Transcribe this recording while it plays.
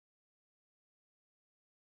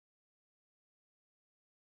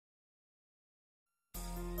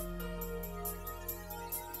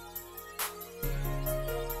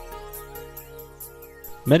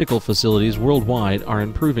Medical facilities worldwide are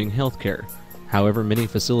improving healthcare. However, many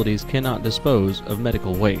facilities cannot dispose of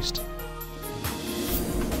medical waste.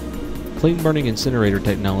 Clean-burning incinerator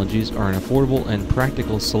technologies are an affordable and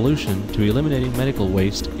practical solution to eliminating medical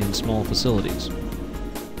waste in small facilities.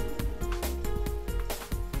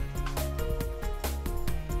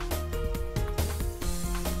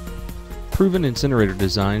 Proven incinerator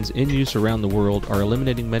designs in use around the world are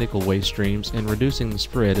eliminating medical waste streams and reducing the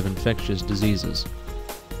spread of infectious diseases.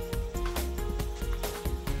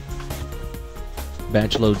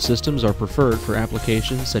 Batch load systems are preferred for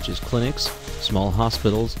applications such as clinics, small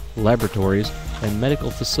hospitals, laboratories, and medical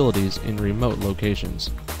facilities in remote locations.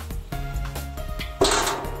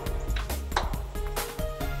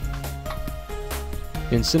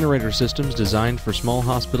 Incinerator systems designed for small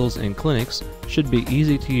hospitals and clinics should be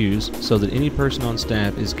easy to use so that any person on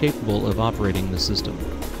staff is capable of operating the system.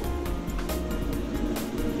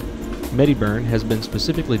 MediBurn has been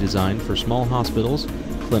specifically designed for small hospitals,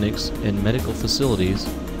 clinics, and medical facilities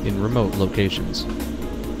in remote locations.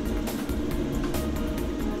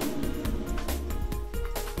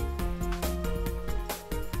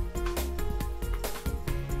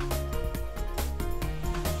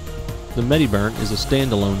 The MediBurn is a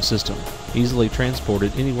standalone system, easily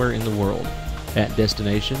transported anywhere in the world. At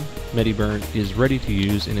destination, MediBurn is ready to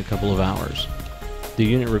use in a couple of hours. The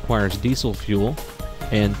unit requires diesel fuel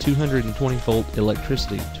and 220-volt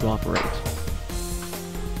electricity to operate.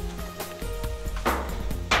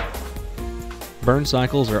 Burn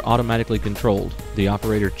cycles are automatically controlled. The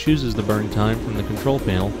operator chooses the burn time from the control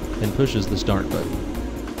panel and pushes the start button.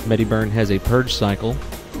 MediBurn has a purge cycle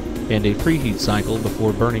and a preheat cycle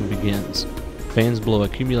before burning begins. Fans blow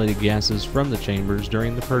accumulated gases from the chambers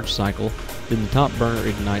during the purge cycle, then the top burner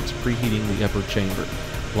ignites, preheating the upper chamber.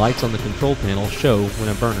 Lights on the control panel show when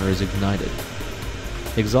a burner is ignited.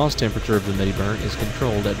 Exhaust temperature of the MediBurn is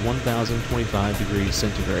controlled at 1025 degrees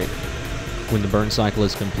centigrade. When the burn cycle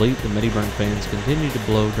is complete, the MediBurn fans continue to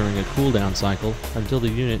blow during a cool-down cycle until the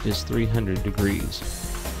unit is 300 degrees.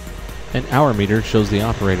 An hour meter shows the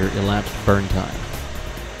operator elapsed burn time.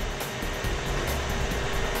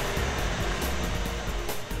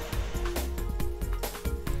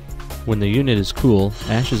 When the unit is cool,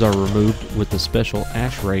 ashes are removed with the special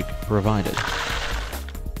ash rake provided.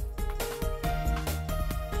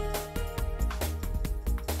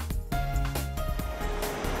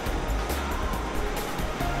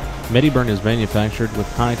 MediBurn is manufactured with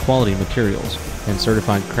high-quality materials and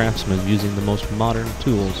certified craftsmen using the most modern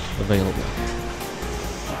tools available.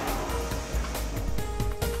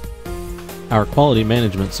 Our quality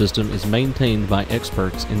management system is maintained by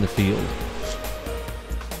experts in the field.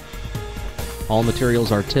 All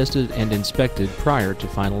materials are tested and inspected prior to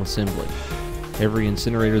final assembly. Every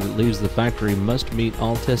incinerator that leaves the factory must meet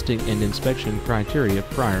all testing and inspection criteria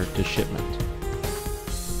prior to shipment.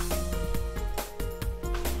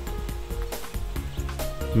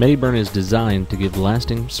 MediBurn is designed to give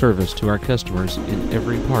lasting service to our customers in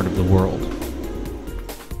every part of the world.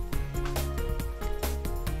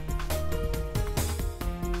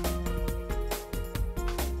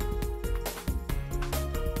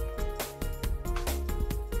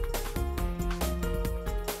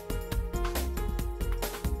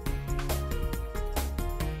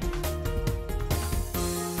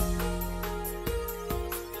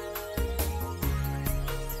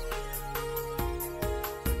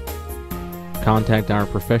 Contact our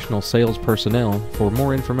professional sales personnel for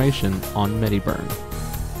more information on MediBurn.